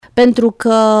pentru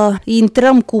că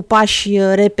intrăm cu pași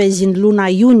repezi în luna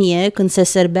iunie, când se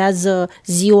serbează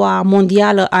Ziua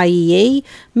Mondială a Iei.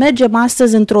 Mergem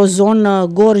astăzi într-o zonă,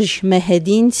 Gorj,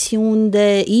 Mehedinți,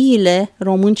 unde iile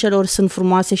româncelor sunt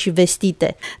frumoase și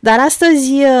vestite. Dar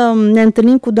astăzi ne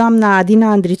întâlnim cu doamna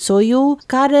Adina Andrițoiu,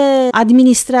 care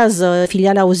administrează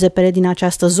filiala UZPR din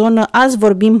această zonă. Azi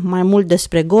vorbim mai mult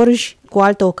despre Gorj, cu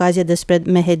altă ocazie despre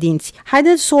Mehedinți.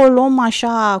 Haideți să o luăm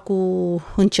așa cu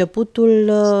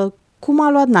începutul. Cum a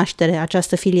luat naștere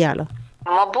această filială?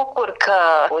 Mă bucur că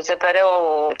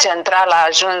UZPR-ul central a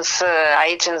ajuns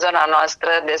aici în zona noastră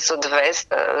de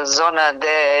sud-vest, zonă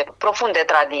de profunde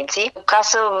tradiții. Ca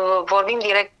să vorbim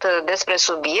direct despre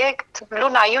subiect,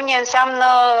 luna iunie înseamnă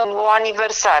o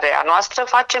aniversare a noastră.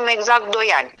 Facem exact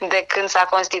 2 ani de când s-a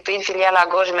constituit filiala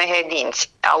Gorj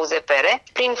Mehedinți a UZPR,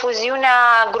 prin fuziunea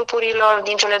grupurilor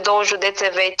din cele 2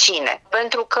 județe vecine.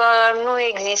 Pentru că nu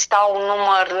exista un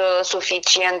număr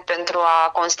suficient pentru a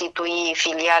constitui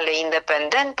filiale independente,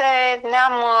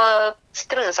 ne-am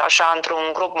strâns așa într-un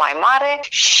grup mai mare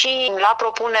și la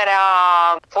propunerea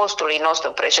fostului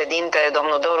nostru președinte,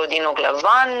 domnul Doru Dinu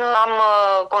Glăvan, am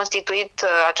constituit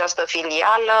această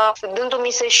filială,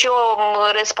 dându-mi se și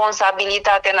o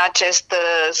responsabilitate în acest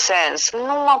sens.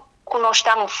 Nu mă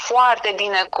cunoșteam foarte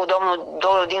bine cu domnul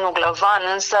Doru Dinu Glăvan,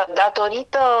 însă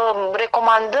datorită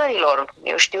recomandărilor,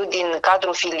 din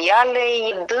cadrul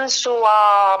filialei, dânsul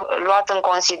a luat în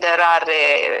considerare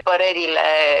părerile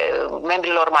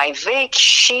membrilor mai vechi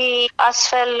și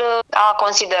astfel a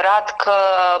considerat că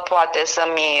poate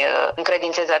să-mi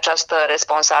încredințeze această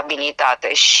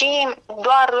responsabilitate. Și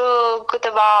doar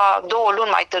 2 luni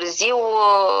mai târziu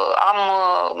am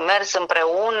mers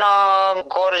împreună,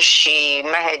 Gorj și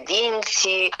Mehedinți,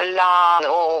 la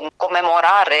o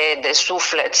comemorare de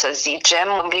suflet, să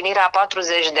zicem, împlinirea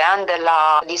 40 de ani de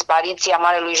la dispariția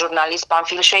marelui jurnalist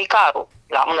Panfil Șeicaru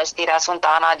la Mănăstirea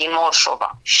Sfânta Ana din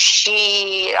Orșova. Și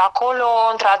acolo,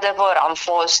 într-adevăr, am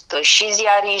fost și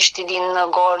ziariști din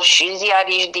Gorj și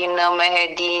ziariști din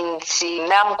Mehedinți.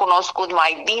 Ne-am cunoscut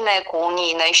mai bine, cu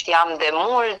unii ne știam de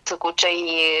mult, cu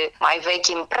cei mai vechi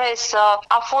în presă.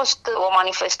 A fost o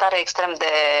manifestare extrem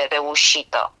de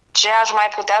reușită. Ce aș mai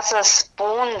putea să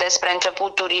spun despre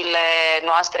începuturile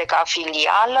noastre ca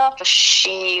filială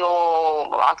și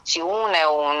o acțiune,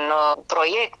 un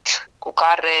proiect cu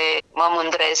care mă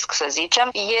mândresc, să zicem,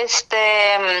 este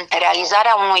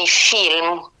realizarea unui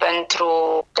film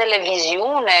pentru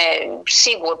televiziune.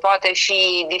 Sigur, poate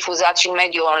fi difuzat și în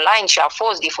mediul online și a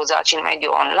fost difuzat și în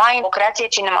mediul online. O creație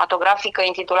cinematografică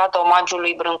intitulată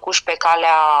Omagiului Brâncuș pe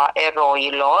calea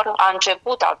eroilor. A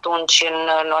început atunci în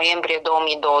noiembrie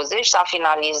 2020, s-a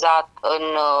finalizat în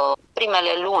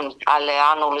primele luni ale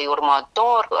anului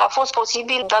următor. A fost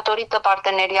posibil datorită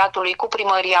parteneriatului cu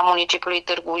Primăria Municipiului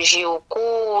Târgu Jiu, cu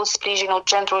sprijinul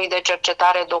Centrului de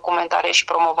Cercetare, Documentare și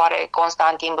Promovare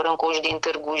Constantin Brâncuș din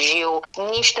Târgu Jiu,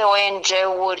 niște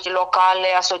ONG-uri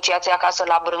locale, Asociația Acasă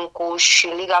la Brâncuș,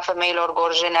 Liga Femeilor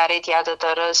Gorjene Aretia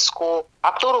Tătărăscu.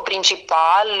 Actorul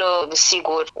principal,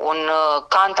 sigur, un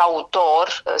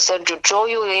cantautor, Sergiu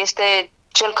Cioiu, este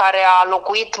cel care a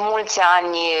locuit mulți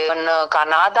ani în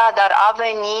Canada, dar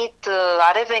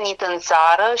a revenit în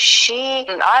țară și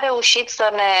a reușit să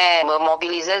ne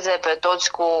mobilizeze pe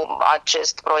toți cu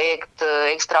acest proiect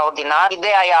extraordinar.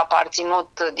 Ideea i-a aparținut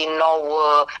din nou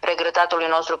regretatului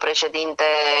nostru președinte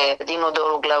Dinu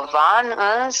Doru Glăvan,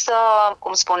 însă,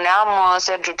 cum spuneam,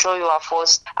 Sergiu Cioiu a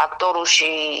fost actorul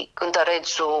și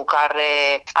cântărețul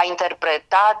care a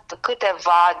interpretat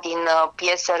câteva din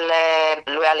piesele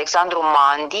lui Alexandru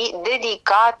Mandi,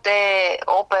 dedicate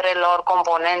operelor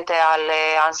componente ale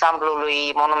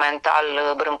ansamblului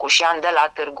monumental brâncușian de la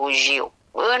Târgu Jiu.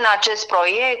 În acest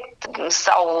proiect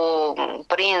s-au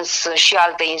prins și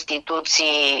alte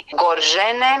instituții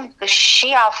gorjene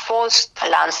și a fost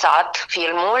lansat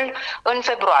filmul în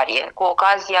februarie, cu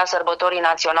ocazia sărbătorii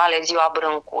naționale Ziua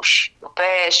Brâncuș,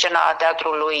 pe scena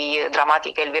Teatrului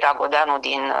Dramatic Elvira Godeanu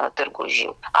din Târgu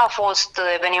Jiu. A fost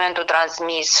evenimentul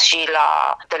transmis și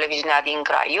la televiziunea din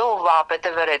Craiova, pe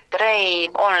TVR3,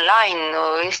 online,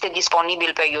 este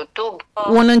disponibil pe YouTube.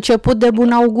 Un început de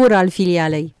bun augur al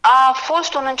filialei. A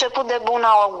fost un început de bun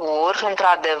augur,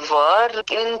 într-adevăr,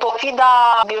 în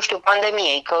pofida,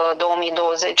 pandemiei, că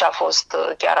 2020 a fost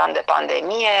chiar an de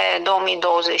pandemie,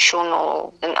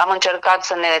 2021 am încercat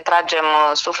să ne tragem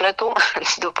sufletul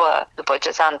după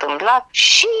ce s-a întâmplat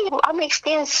și am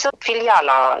extins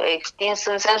filiala,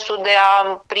 în sensul de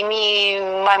a primi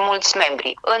mai mulți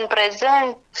membri. În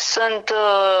prezent sunt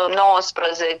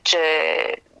 19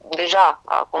 deja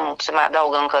acum se mai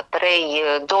adaugă încă 3,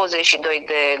 22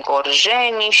 de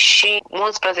gorjeni și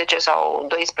 11 sau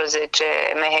 12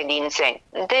 mehedințeni.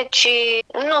 Deci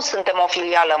nu suntem o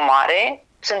filială mare,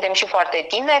 suntem și foarte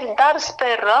tineri, dar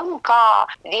sperăm ca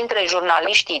dintre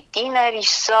jurnaliștii tineri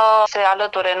să se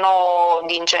alăture nouă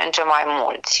din ce în ce mai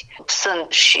mulți.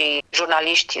 Sunt și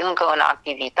jurnaliști încă în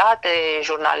activitate,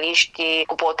 jurnaliști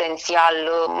cu potențial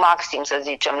maxim, să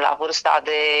zicem, la vârsta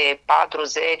de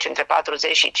 40, între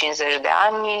 40 și 50 de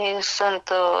ani.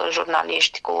 Sunt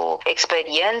jurnaliști cu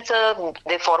experiență,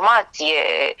 de formație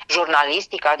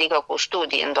jurnalistică, adică cu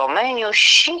studii în domeniu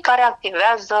și care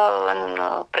activează în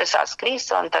presa scrisă,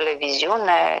 în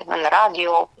televiziune, în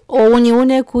radio. O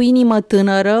uniune cu inimă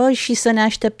tânără și să ne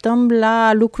așteptăm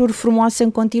la lucruri frumoase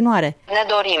în continuare. Ne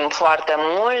dorim foarte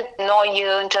mult. Noi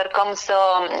încercăm să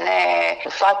ne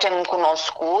facem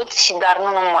cunoscuți, dar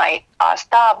nu numai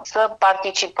asta, să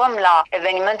participăm la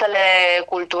evenimentele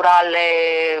culturale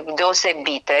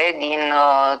deosebite din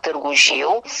Târgu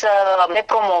Jiu, să ne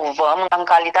promovăm în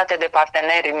calitate de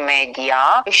parteneri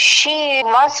media și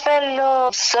astfel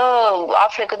să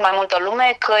afle cât mai multă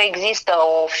lume că există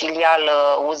o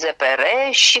filială UZPR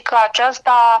și că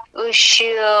aceasta își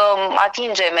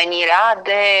atinge menirea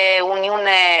de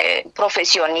uniune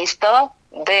profesionistă,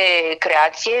 de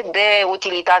creație, de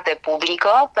utilitate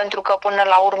publică, pentru că până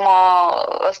la urmă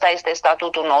ăsta este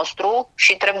statutul nostru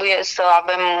și trebuie să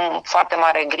avem foarte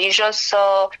mare grijă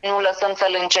să nu lăsăm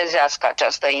să-l încezească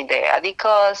această idee, adică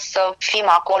să fim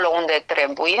acolo unde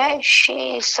trebuie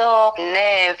și să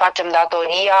ne facem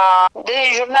datoria de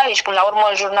jurnaliști. Până la urmă,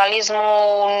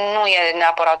 jurnalismul nu e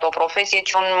neapărat o profesie,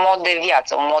 ci un mod de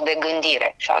viață, un mod de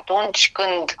gândire. Și atunci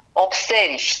când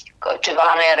observi că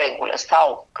ceva nu e în regulă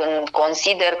sau când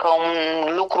consider că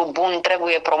un lucru bun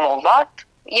trebuie promovat,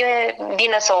 e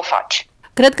bine să o faci.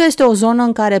 Cred că este o zonă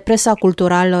în care presa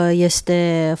culturală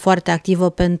este foarte activă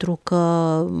pentru că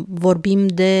vorbim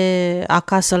de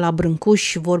Acasă la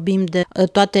Brâncuș, vorbim de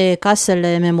toate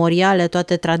casele memoriale,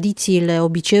 toate tradițiile,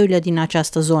 obiceiurile din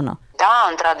această zonă. Da,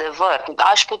 într-adevăr.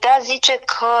 Aș putea zice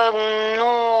că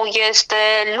nu este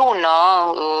lună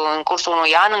în cursul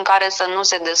unui an în care să nu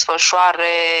se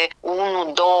desfășoare 1-2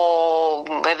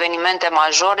 evenimente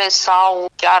majore sau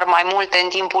chiar mai multe în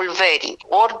timpul verii.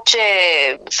 Orice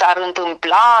s-ar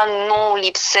întâmpla, nu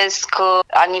lipsesc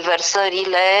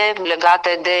aniversările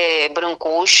legate de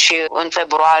Brâncuș în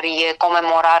februarie,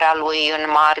 comemorarea lui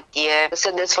în martie. Se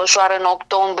desfășoară în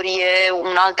octombrie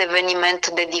un alt eveniment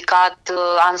dedicat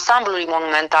ansamblului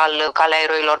monumental Calea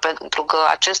Eroilor, pentru că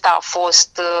acesta a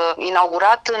fost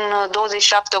inaugurat în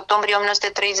 27 octombrie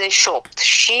 1938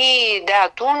 și de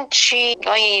atunci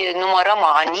noi numărăm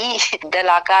anii de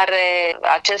la care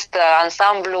acest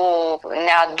ansamblu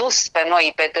ne-a dus pe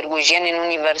noi, pe târgujeni, în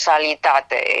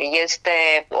universalitate.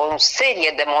 Este o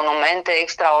serie de monumente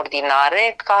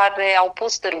extraordinare care au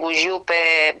pus Târgu Jiu pe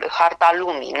harta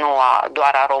lumii, nu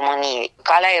doar a României.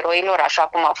 Calea Eroilor, așa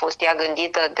cum a fost ea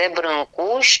gândită de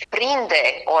Brâncuș,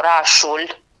 prinde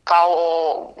orașul ca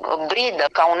o bridă,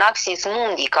 ca un axis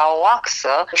mundi, ca o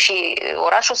axă și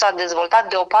orașul s-a dezvoltat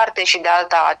de o parte și de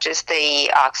alta a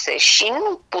acestei axe și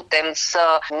nu putem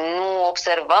să nu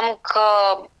observăm că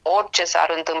orice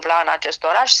s-ar întâmpla în acest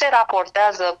oraș se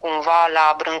raportează cumva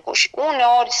la Brâncuș.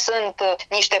 Uneori sunt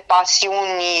niște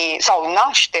pasiuni sau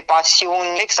naște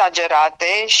pasiuni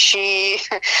exagerate și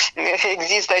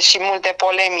există și multe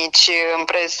polemici în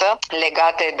presă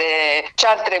legate de ce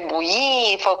ar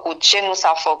trebui făcut, ce nu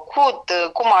s-a făcut,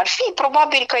 cum ar fi.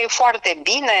 Probabil că e foarte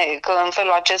bine că în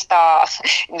felul acesta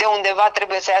de undeva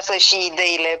trebuie să iasă și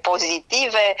ideile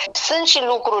pozitive. Sunt și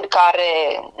lucruri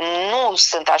care nu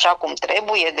sunt așa cum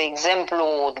trebuie. De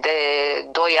exemplu, de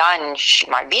 2 ani și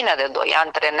mai bine de 2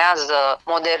 ani trenează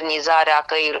modernizarea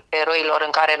Căii Eroilor,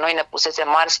 în care noi ne pusesem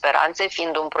mari speranțe,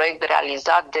 fiind un proiect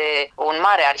realizat de un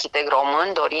mare arhitect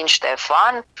român, Dorin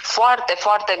Ștefan. Foarte,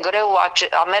 foarte greu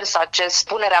a mers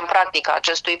punerea în practică a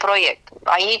acestui proiect.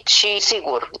 Aici,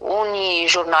 sigur, unii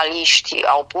jurnaliști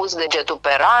au pus degetul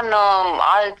pe rană,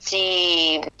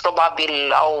 alții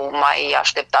probabil au mai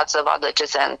așteptat să vadă ce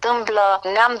se întâmplă.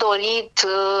 Ne-am dorit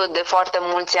de foarte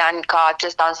mulți ani ca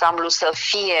acest ansamblu să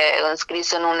fie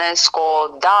înscris în UNESCO,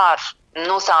 dar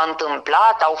nu s-a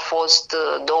întâmplat, au fost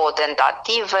 2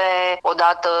 tentative,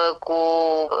 odată cu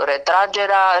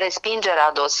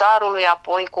respingerea dosarului,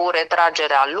 apoi cu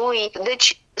retragerea lui.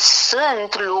 Deci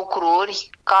sunt lucruri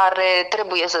care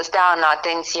trebuie să stea în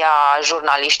atenția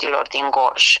jurnaliștilor din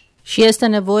Gorj. Și este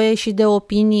nevoie și de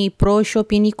opinii pro și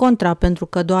opinii contra, pentru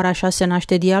că doar așa se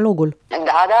naște dialogul.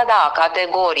 Da,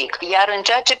 categoric. Iar în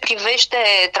ceea ce privește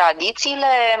tradițiile,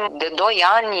 de 2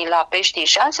 ani la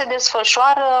Peștișani se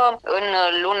desfășoară în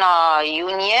luna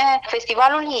iunie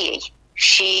festivalul ei.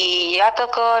 Și iată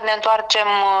că ne întoarcem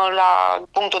la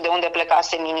punctul de unde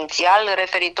plecasem inițial,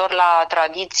 referitor la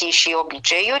tradiții și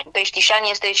obiceiuri. Peștișani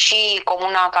este și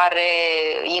comuna care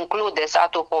include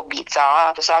satul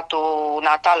Hobița, satul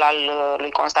natal al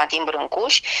lui Constantin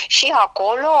Brâncuș, și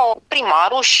acolo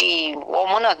primarul și o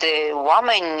mână de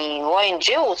oameni,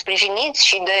 ONG-ul, sprijiniți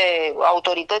și de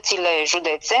autoritățile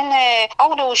județene,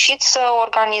 au reușit să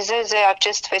organizeze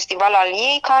acest festival al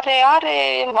ei, care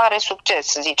are mare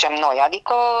succes, zicem noi.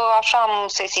 Adică așa am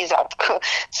sesizat că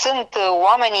sunt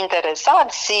oameni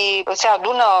interesați, se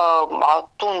adună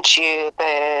atunci pe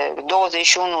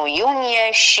 21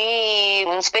 iunie și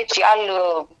în special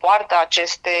poartă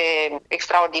aceste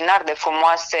extraordinar de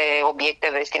frumoase obiecte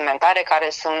vestimentare care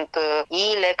sunt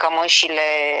iile, cămășile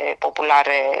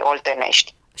populare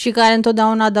oltenești. Și care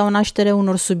întotdeauna dau naștere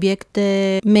unor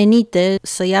subiecte menite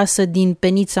să iasă din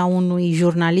penița unui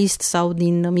jurnalist sau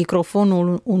din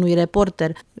microfonul unui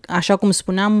reporter. Așa cum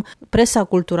spuneam, presa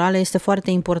culturală este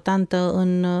foarte importantă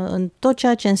în tot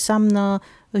ceea ce înseamnă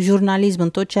jurnalism, în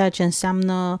tot ceea ce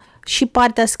înseamnă și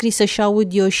partea scrisă și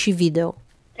audio și video.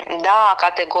 Da,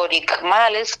 categoric, mai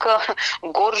ales că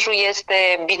Gorjul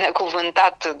este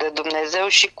binecuvântat de Dumnezeu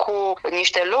și cu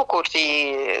niște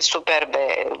locuri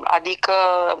superbe, adică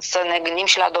să ne gândim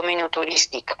și la domeniul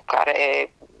turistic,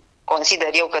 care consider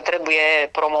eu că trebuie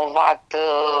promovat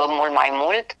mult mai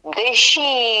mult, deși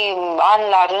an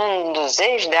la rând,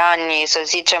 zeci de ani, să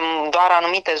zicem, doar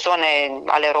anumite zone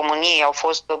ale României au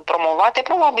fost promovate,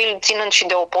 probabil ținând și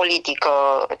de o politică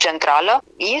centrală.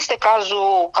 Este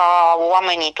cazul ca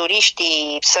oamenii,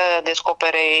 turiștii, să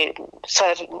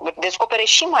descopere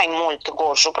și mai mult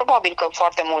Gorjul. Probabil că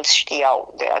foarte mulți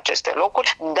știau de aceste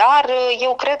locuri, dar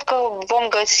eu cred că vom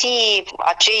găsi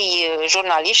acei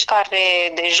jurnaliști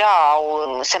care deja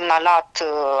au semnalat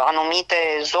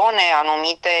anumite zone,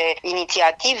 anumite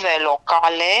inițiative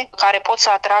locale care pot să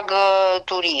atragă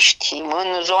turiști.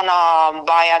 În zona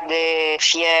Baia de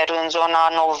Fier, în zona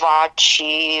Novaci.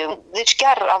 Deci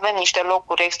chiar avem niște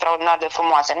locuri extraordinar de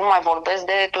frumoase. Nu mai vorbesc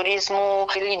de turismul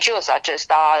religios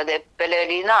acesta, de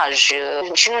pelerinaj.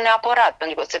 Și nu neapărat,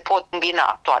 pentru că se pot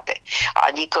îmbina toate.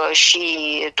 Adică și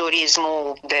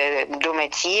turismul de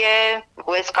drumeție,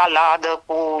 cu escaladă,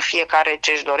 cu fiecare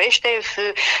ce-și dorește,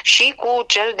 și cu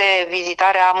cel de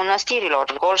vizitare a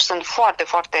mănăstirilor. Gorj sunt foarte,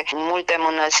 foarte multe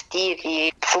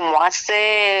mănăstiri frumoase,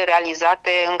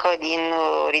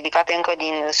 ridicate încă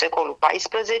din secolul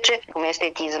XIV, cum este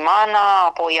Tizmana,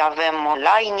 apoi avem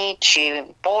Lainici,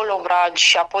 Polovrad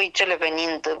și apoi cele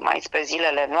venind mai spre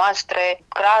zilele noastre,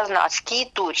 Crazna,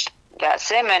 Schituri, de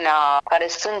asemenea, care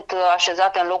sunt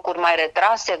așezate în locuri mai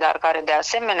retrase, dar care de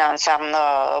asemenea înseamnă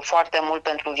foarte mult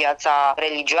pentru viața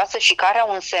religioasă și care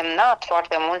au însemnat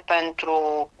foarte mult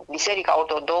pentru Biserica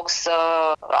Ortodoxă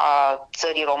a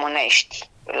țării românești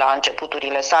la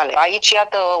începuturile sale. Aici,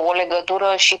 iată, o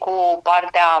legătură și cu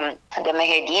partea de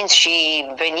Mehedinți și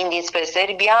venind dinspre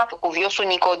Serbia, cuviosul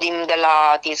Nicodim de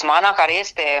la Tizmana, care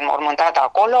este înmormântat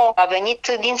acolo, a venit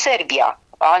din Serbia.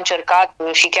 A încercat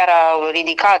și chiar a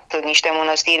ridicat niște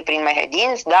mănăstiri prin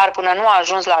Mehedinți, dar până nu a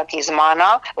ajuns la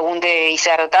Tizmana, unde îi se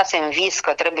arătase în vis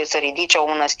că trebuie să ridice o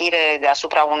mănăstire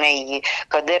deasupra unei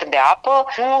căderi de apă,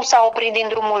 nu s-a oprit din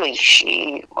drumul lui.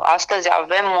 Și astăzi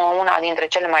avem una dintre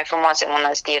cele mai frumoase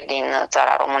mănăstiri din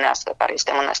țara românească, care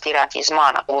este mănăstirea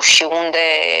Tizmana, și unde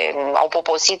au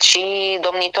poposit și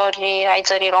domnitori ai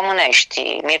țării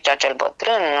românești, Mircea cel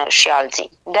Bătrân și alții.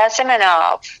 De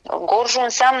asemenea, Gorjul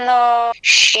înseamnă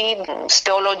și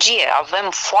speologie. Avem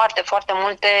foarte, foarte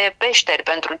multe peșteri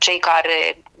pentru cei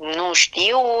care nu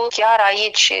știu. Chiar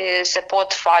aici se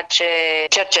pot face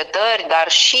cercetări, dar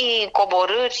și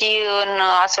coborâri în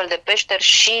astfel de peșteri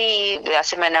și, de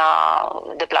asemenea,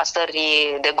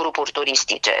 deplasări de grupuri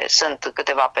turistice. Sunt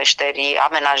câteva peșteri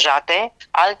amenajate,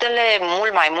 altele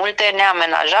mult mai multe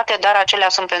neamenajate, dar acelea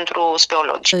sunt pentru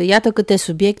speologi. Iată câte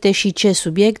subiecte și ce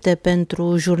subiecte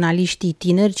pentru jurnaliștii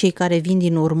tineri, cei care vin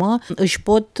din urmă, își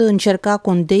pot încerca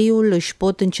condeiul, își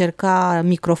pot încerca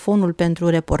microfonul pentru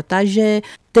reportaje.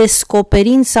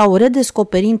 descoperind sau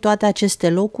redescoperind toate aceste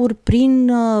locuri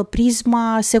prin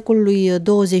prisma secolului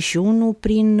 21,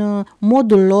 prin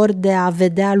modul lor de a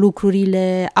vedea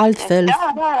lucrurile altfel.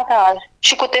 Da.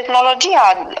 Și cu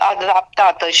tehnologia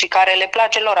adaptată și care le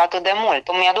place lor atât de mult.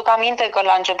 Îmi aduc aminte că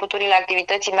la începuturile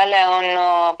activității mele în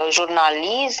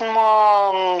jurnalism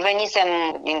venisem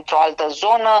dintr-o altă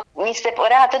zonă. Mi se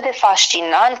părea atât de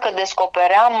fascinant că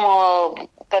descopeream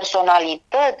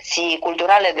personalități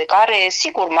culturale de care,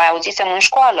 sigur, mai auzisem în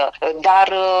școală,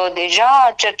 dar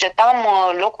deja cercetam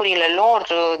locurile lor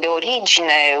de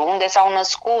origine, unde s-au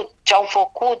născut, ce au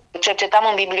făcut, cercetam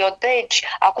în biblioteci.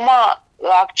 Acum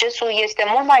accesul este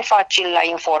mult mai facil la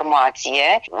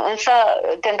informație, însă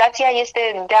tentația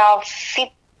este de a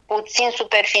fi puțin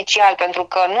superficial, pentru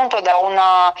că nu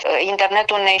întotdeauna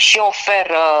internetul ne și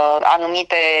oferă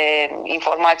anumite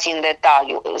informații în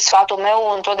detaliu. Sfatul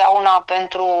meu întotdeauna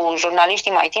pentru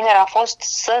jurnaliștii mai tineri a fost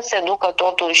să se ducă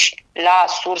totuși la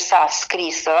sursa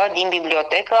scrisă din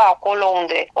bibliotecă, acolo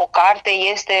unde o carte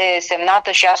este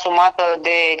semnată și asumată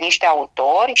de niște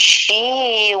autori și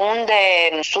unde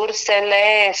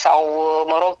sursele sau,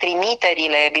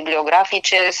 trimiterile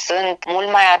bibliografice sunt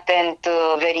mult mai atent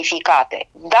verificate.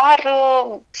 Dar,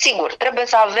 sigur, trebuie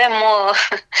să avem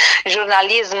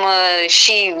jurnalism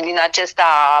și din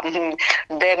acesta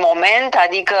de moment,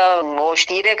 adică o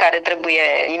știre care trebuie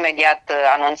imediat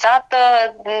anunțată,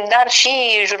 dar și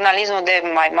jurnalismul de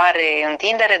mai mare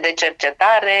întindere, de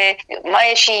cercetare, mai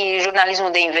e și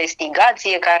jurnalismul de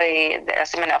investigație, care e de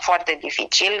asemenea foarte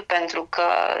dificil, pentru că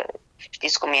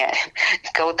știți cum e,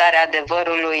 căutarea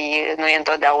adevărului nu e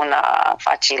întotdeauna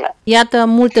facilă. Iată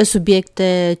multe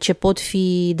subiecte ce pot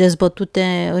fi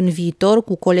dezbătute în viitor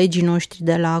cu colegii noștri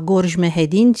de la Gorj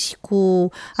Mehedinți, cu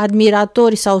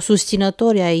admiratori sau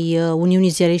susținători ai Uniunii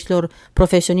Ziariștilor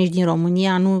Profesioniști din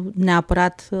România, nu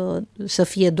neapărat să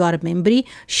fie doar membri.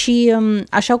 Și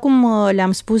așa cum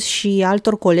le-am spus și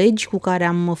altor colegi cu care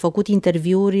am făcut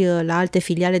interviuri la alte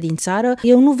filiale din țară,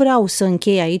 eu nu vreau să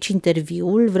închei aici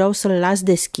interviul, vreau să-l las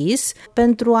deschis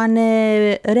pentru a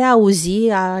ne reauzi,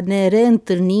 a ne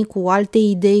reîntâlni cu alte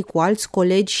idei, cu alți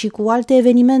colegi și cu alte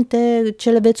evenimente ce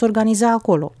le veți organiza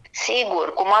acolo.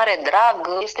 Sigur, cu mare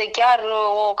drag. Este chiar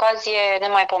o ocazie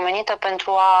nemaipomenită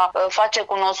pentru a face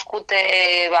cunoscute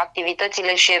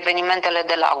activitățile și evenimentele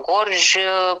de la Gorj,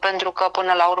 pentru că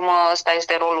până la urmă ăsta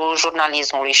este rolul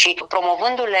jurnalismului și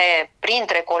promovându-le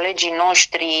printre colegii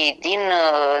noștri din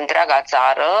întreaga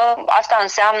țară, asta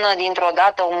înseamnă dintr-o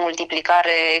dată o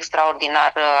multiplicare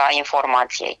extraordinară a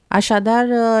informației. Așadar,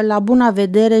 la bună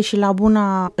vedere și la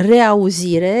bună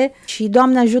reauzire și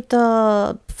Doamne ajută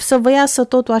să vă iasă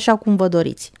totul așa cum vă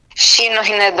doriți. Și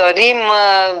noi ne dorim,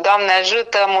 Doamne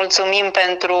ajută, mulțumim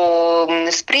pentru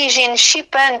sprijin și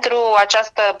pentru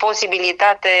această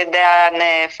posibilitate de a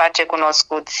ne face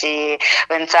cunoscuți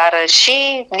în țară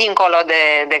și dincolo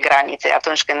de granițe,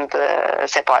 atunci când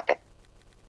se poate.